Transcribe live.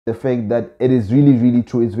the fact that it is really, really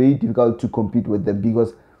true. It's very difficult to compete with them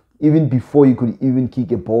because even before you could even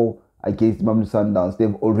kick a ball against Mamelodi Sundowns,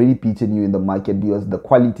 they've already beaten you in the market because the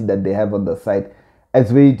quality that they have on the side, it's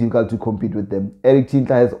very difficult to compete with them. Eric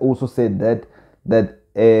Tintler has also said that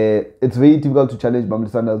it's very difficult to challenge Mamelodi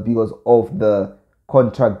Sundowns because of the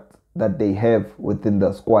contract that they have within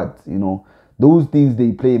the squad. You know, those things,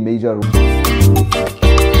 they play a major role.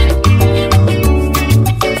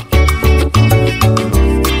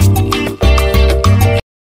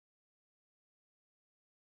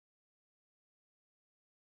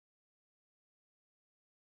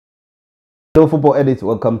 Hello football addicts,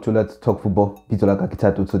 welcome to Let's Talk Football. Pitolaka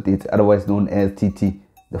Kitatu Tsotit, otherwise known as TT,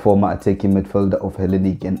 the former attacking midfielder of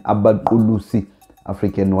Hellenic and Abad Ulusi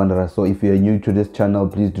African Wanderer. So if you are new to this channel,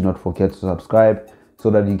 please do not forget to subscribe so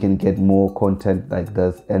that you can get more content like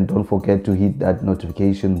this, and don't forget to hit that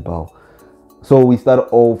notification bell. So we start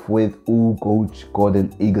off with coach Gordon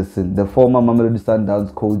Igesund, the former Mamelodi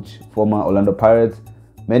Sundowns coach, former Orlando Pirates,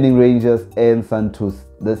 Manning Rangers and Santos.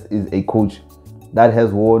 This is a coach that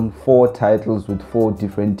has won 4 titles with 4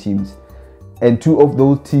 different teams, and 2 of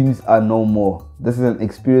those teams are no more. This is an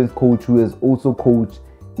experienced coach who has also coached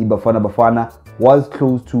Bafana Bafana, was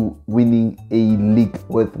close to winning a league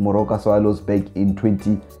with Morocco Swallows back in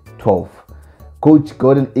 2012. Coach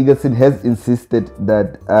Gordon Igesund has insisted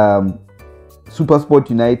that SuperSport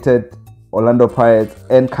United, Orlando Pirates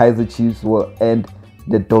and Kaizer Chiefs will end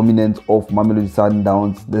the dominance of Mamelodi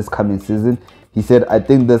Sundowns this coming season. He said, I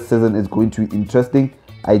think this season is going to be interesting.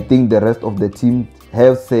 I think the rest of the team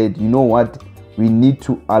have said, you know what, we need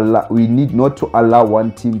not to allow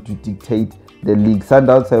one team to dictate the league.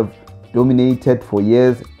 Sundowns have dominated for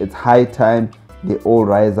years. It's high time they all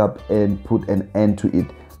rise up and put an end to it.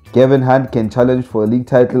 Gavin Hunt can challenge for a league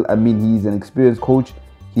title. I mean, he's an experienced coach.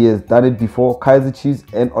 He has done it before. Kaizer Chiefs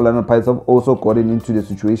and Orlando Pirates have also gotten into the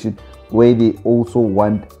situation where they also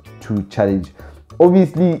want to challenge.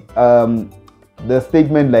 Obviously, the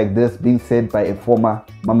statement like this being said by a former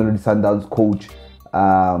Mamelodi Sundowns coach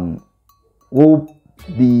will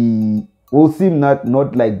seem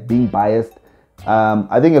not like being biased.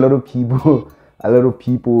 I think a lot of people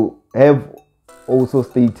have also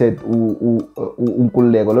stated a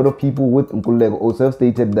lot of people with Nkululeko also have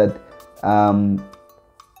stated that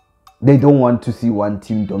they don't want to see one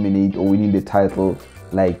team dominate or winning the title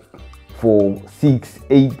like for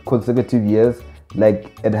 6-8 consecutive years,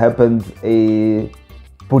 like it happens a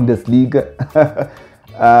Bundesliga.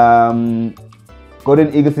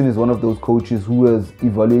 Gordon Igesund is one of those coaches who has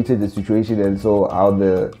evaluated the situation and saw how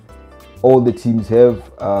all the teams have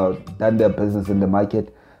done their business in the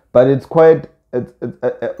market. But to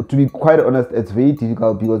be quite honest, it's very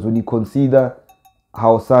difficult because when you consider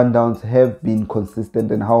how Sundowns have been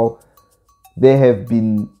consistent and how they have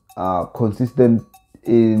been consistent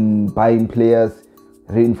in buying players,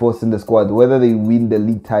 reinforcing the squad, whether they win the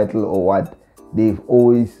league title or what, they've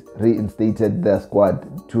always reinstated their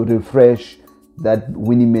squad to refresh that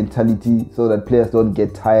winning mentality so that players don't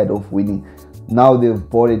get tired of winning. Now they've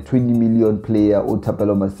bought a 20 million player,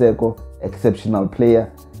 Otapelo Maseko, exceptional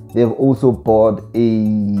player. They've also bought a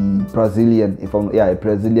Brazilian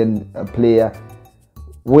player,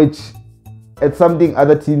 which it's something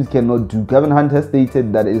other teams cannot do. Gavin Hunt has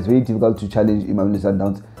stated that it is very difficult to challenge Mamelodi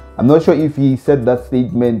Sundowns. I'm not sure if he said that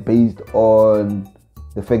statement based on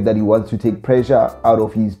the fact that he wants to take pressure out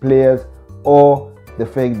of his players, or the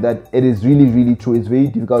fact that it is really, really true. It's very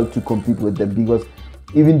difficult to compete with them because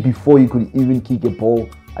even before you could even kick a ball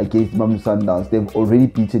against Mamelodi Sundowns, they've already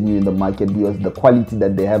beaten you in the market because the quality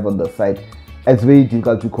that they have on the side, it's very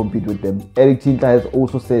difficult to compete with them. Eric Tintler has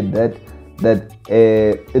also said that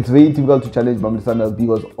it's very difficult to challenge Mamelodi Sundowns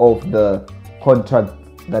because of the contract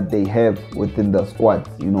that they have within the squad.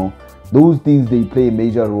 You know, those things, they play a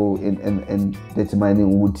major role in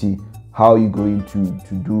determining how you're going to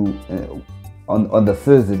do on the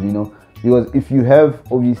season, you know, because if you have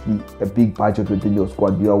obviously a big budget within your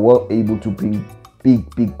squad, you are well able to bring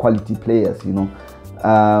big quality players, you know.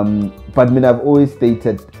 But I mean, I've always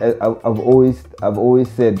stated, I've always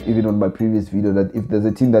said, even on my previous video, that if there's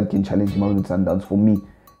a team that can challenge Mamelodi Sundowns, for me,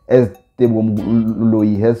 as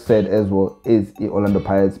Loyi has said as well, is Orlando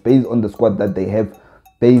Pirates, based on the squad that they have,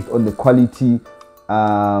 based on the quality,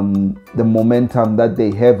 the momentum that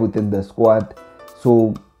they have within the squad.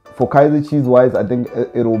 So for Kaizer Chiefs wise, I think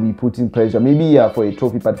it will be putting pressure, maybe for a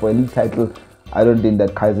trophy, but for a league title, I don't think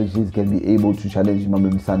that Kaizer Chiefs can be able to challenge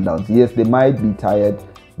Mamelodi Sundowns. Yes, they might be tired,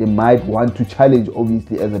 they might want to challenge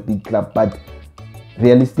obviously as a big club, but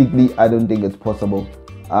realistically I don't think it's possible.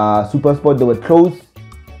 SuperSport, they were close.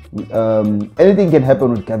 Anything can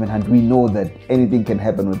happen with Gavin Hunt. We know that anything can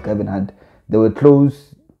happen with Gavin Hunt. They were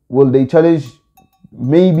close Will they challenge?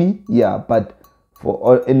 Maybe, yeah, but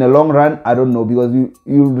in the long run, I don't know, because you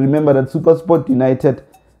remember that SuperSport United,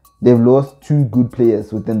 they've lost 2 good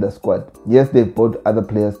players within the squad. Yes, they've bought other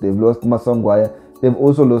players. They've lost Masongwaya. They've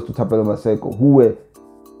also lost to Tapelo Maseko, who were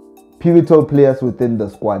pivotal players within the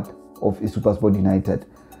squad of SuperSport United.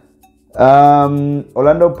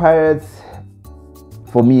 Orlando Pirates,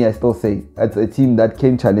 for me, I still say it's a team that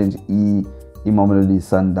can challenge Mamelodi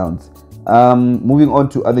Sundowns. Moving on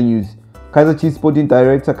to other news. Kaizer Chiefs Sporting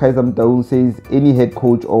Director Kaizer Motaung says any head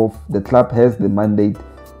coach of the club has the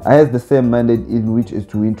same mandate, in which is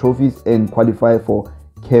to win trophies and qualify for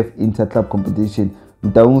CAF inter-club competition.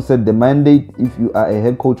 Motaung said the mandate, if you are a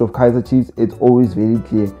head coach of Kaizer Chiefs, it's always very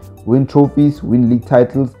clear: win trophies, win league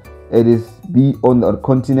titles. It is be on the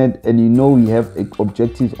continent, and we have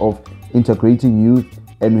objectives of integrating youth,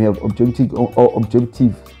 and we have objectives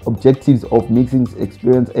of mixing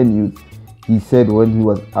experience and youth. He said when he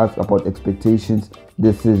was asked about expectations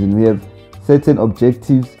this season, we have certain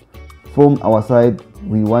objectives from our side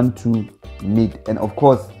we want to meet. And of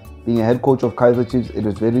course, being a head coach of Kaizer Chiefs, it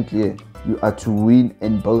is very clear you are to win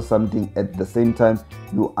and build something at the same time.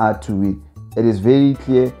 You are to win. It is very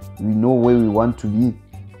clear. We know where we want to be.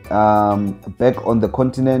 Back on the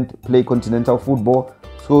continent, play continental football.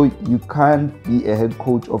 So you can't be a head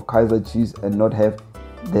coach of Kaizer Chiefs and not have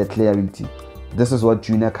that clarity. This is what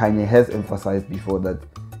Junior Kanye has emphasized before, that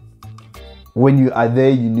when you are there,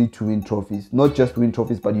 you need to win trophies. Not just win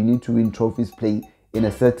trophies, but you need to win trophies, play in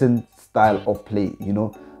a certain style of play,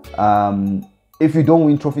 If you don't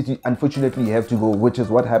win trophies, unfortunately, you have to go, which is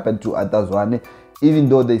what happened to Atazwane. Even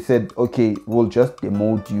though they said, okay, we'll just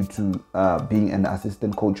demote you to being an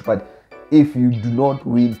assistant coach. But if you do not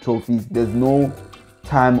win trophies, there's no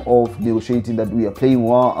time of negotiating that we are playing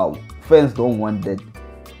well. Our fans don't want that.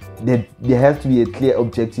 There has to be a clear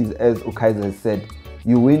objective, as Okaiser has said.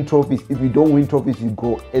 You win trophies. If you don't win trophies, you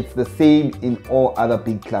go. It's the same in all other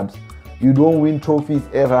big clubs. You don't win trophies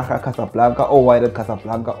at Raja Casablanca or Wydad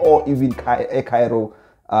Casablanca or even Cairo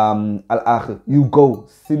Al Ahly. You go.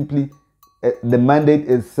 Simply, the mandate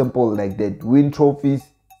is simple like that. Win trophies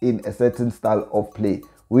in a certain style of play.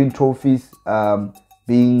 Win trophies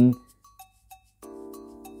being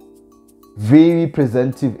very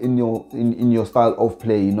presentive in your style of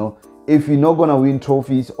play. If you're not gonna win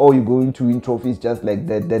trophies, or you're going to win trophies just like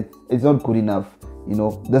that, then it's not good enough.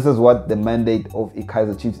 This is what the mandate of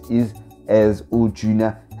Kaizer Chiefs is, as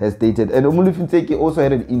Junior has stated. And Omolufin Ntseki'S also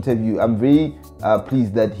had an interview. I'm very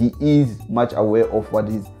pleased that he is much aware of what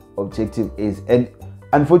his objective is. And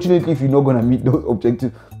unfortunately, if you're not gonna meet those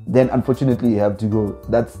objectives, then unfortunately you have to go.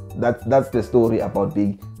 That's the story about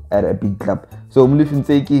being at a big club. So Omolufin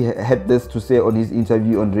Ntseki'S had this to say on his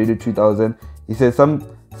interview on Radio 2000. He said,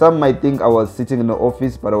 some might think I was sitting in the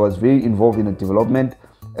office, but I was very involved in the development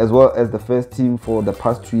as well as the first team for the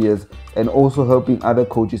past 2 years, and also helping other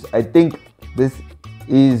coaches. I think this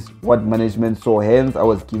is what management saw, hence I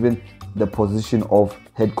was given the position of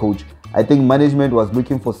head coach. I think management was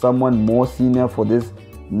looking for someone more senior for this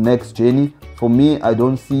next journey. For me, I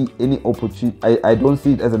don't see any opportunity. I don't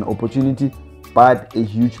see it as an opportunity, but a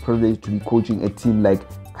huge privilege to be coaching a team like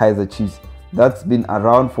Kaizer Chiefs that's been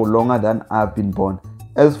around for longer than I've been born.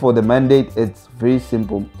 As for the mandate, it's very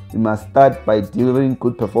simple. We must start by delivering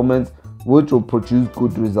good performance, which will produce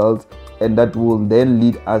good results, and that will then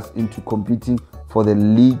lead us into competing for the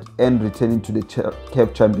league and returning to the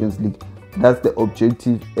CAF Champions League. That's the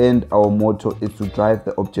objective, and our motto is to drive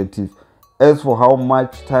the objective. As for how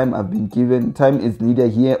much time I've been given, time is neither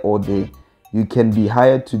here or there. You can be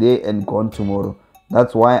hired today and gone tomorrow.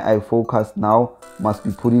 That's why I focus now must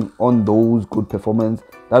be putting on those good performance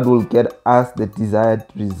that will get us the desired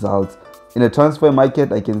results. In the transfer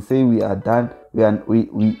market, I can say we are done.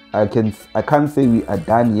 I can't say we are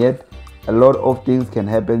done yet. A lot of things can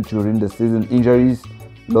happen during the season: injuries,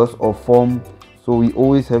 loss of form. So we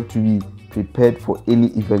always have to be prepared for any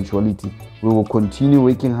eventuality. We will continue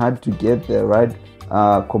working hard to get the right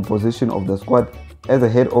composition of the squad. As a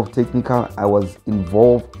head of technical, I was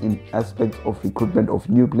involved in aspects of recruitment of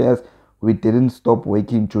new players. We didn't stop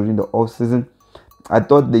working during the off-season. I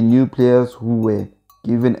thought the new players who were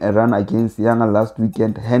given a run against Yanga last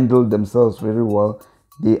weekend handled themselves very well.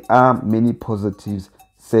 There are many positives,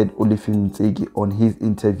 said Omolufin Ntseki'S on his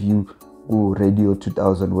interview with Radio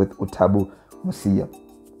 2000 with Otabo Musia.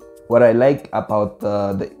 What I like about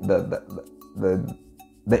the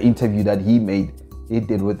interview that he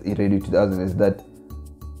did with Radio 2000 is that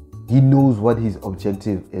he knows what his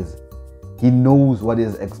objective is. He knows what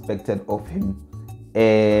is expected of him.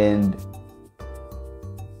 And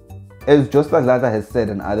as just like Lata has said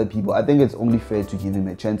and other people, I think it's only fair to give him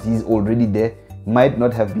a chance. He's already there. might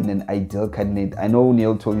not have been an ideal candidate. I know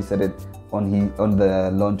Neil Tovey said it on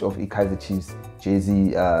the launch of Igesund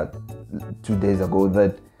jersey 2 days ago,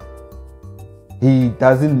 that he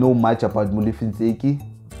doesn't know much about Molefi Ntseki,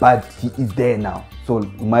 but he is there now, so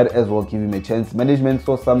you might as well give him a chance. Management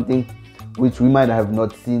saw something which we might have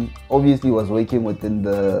not seen. Obviously, he was working within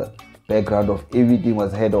the background of everything,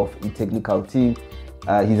 was head of a technical team.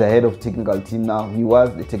 He's a head of technical team now. He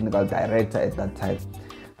was the technical director at that time.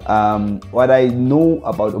 What I know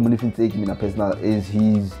about Molefi Ntseki in a personal is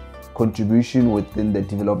his contribution within the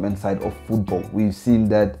development side of football. We've seen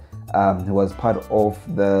that he was part of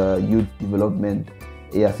the youth development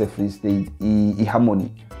ASF Free State.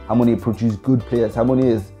 Harmony produced good players. Harmony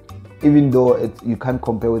is, even though you can't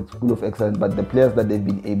compare with School of Excellence, but the players that they've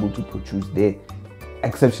been able to produce, they're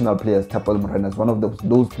exceptional players. Tapal Morena is one of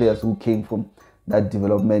those players who came from that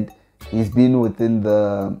development. He's been within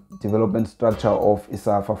the development structure of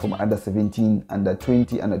ISAFA from under 17, under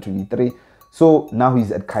 20, under 23. So now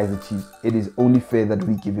he's at Kaizer Chiefs. It is only fair that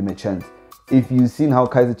we give him a chance. If you've seen how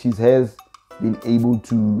Kaizer Chiefs has been able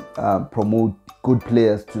to promote good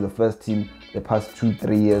players to the first team the past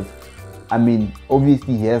 2-3 years, I mean,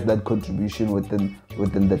 obviously he has that contribution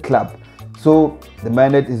within the club. So the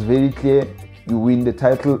mandate is very clear. You win the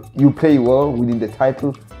title, you play well, winning the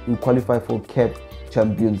title, you qualify for CAF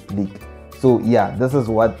Champions League. So yeah, this is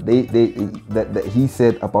what he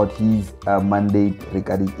said about his mandate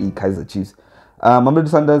regarding Kaizer Chiefs. Mamelodi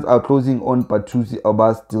Sundowns are closing on Patusi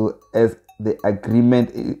Oba still, as the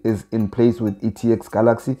agreement is in place with ETX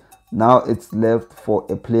Galaxy. Now it's left for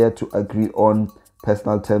a player to agree on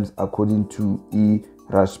personal terms, according to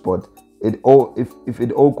eRushsport. If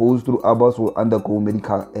it all goes through, Abbas will undergo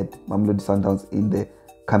medical at Mamelodi Sundowns in the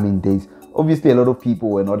coming days. Obviously, a lot of people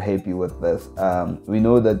were not happy with this. We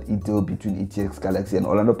know that the deal between ETX Galaxy and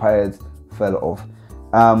Orlando Pirates fell off.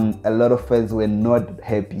 A lot of fans were not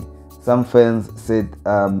happy. Some fans said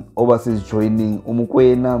Obas is joining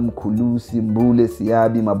Umukwena, Mkhulusi, Mbule,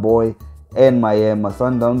 Siabi, my boy, and my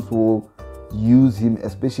Sundowns will use him,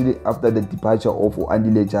 especially after the departure of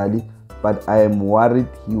Andile Jali. But I am worried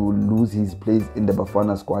he will lose his place in the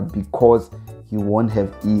Bafana squad because he won't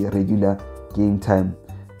have irregular game time.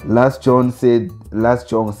 Last John said,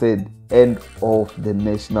 end of the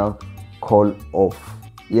national call off.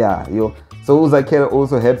 Yeah, yo. So Uzakela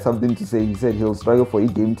also had something to say. He said he'll struggle for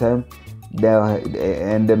game time.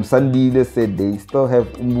 And Sandile said they still have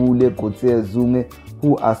Mbule, Kotse, Zume,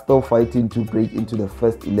 who are still fighting to break into the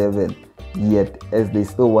first 11 yet, as they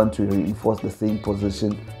still want to reinforce the same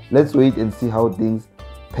position. Let's wait and see how things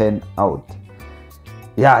pan out.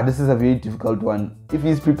 Yeah, this is a very difficult one. If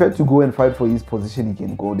he's prepared to go and fight for his position, he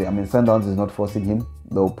can go there. I mean, Sundowns is not forcing him.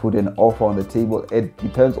 They'll put an offer on the table. It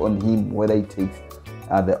depends on him whether he takes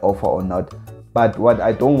the offer or not. But what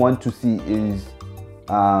I don't want to see is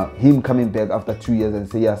him coming back after 2 years and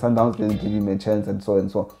say, yeah, Sundowns didn't give him a chance and so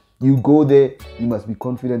and so. You go there, you must be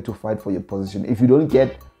confident to fight for your position. If you don't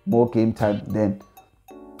get more game time, then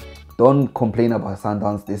don't complain about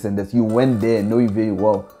Sundowns, this and this. You went there knowing very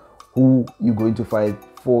well who you're going to fight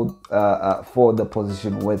for the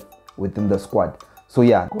position within the squad. So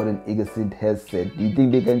yeah, Gordon Igesund has said, do you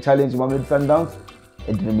think they can challenge Mamelodi Sundowns?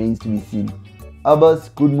 It remains to be seen. Abbas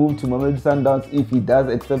could move to Mamelodi Sundowns if he does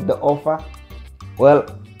accept the offer. Well,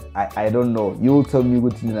 I don't know. You will tell me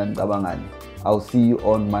what you. I'll see you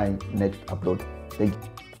on my next upload. Thank you.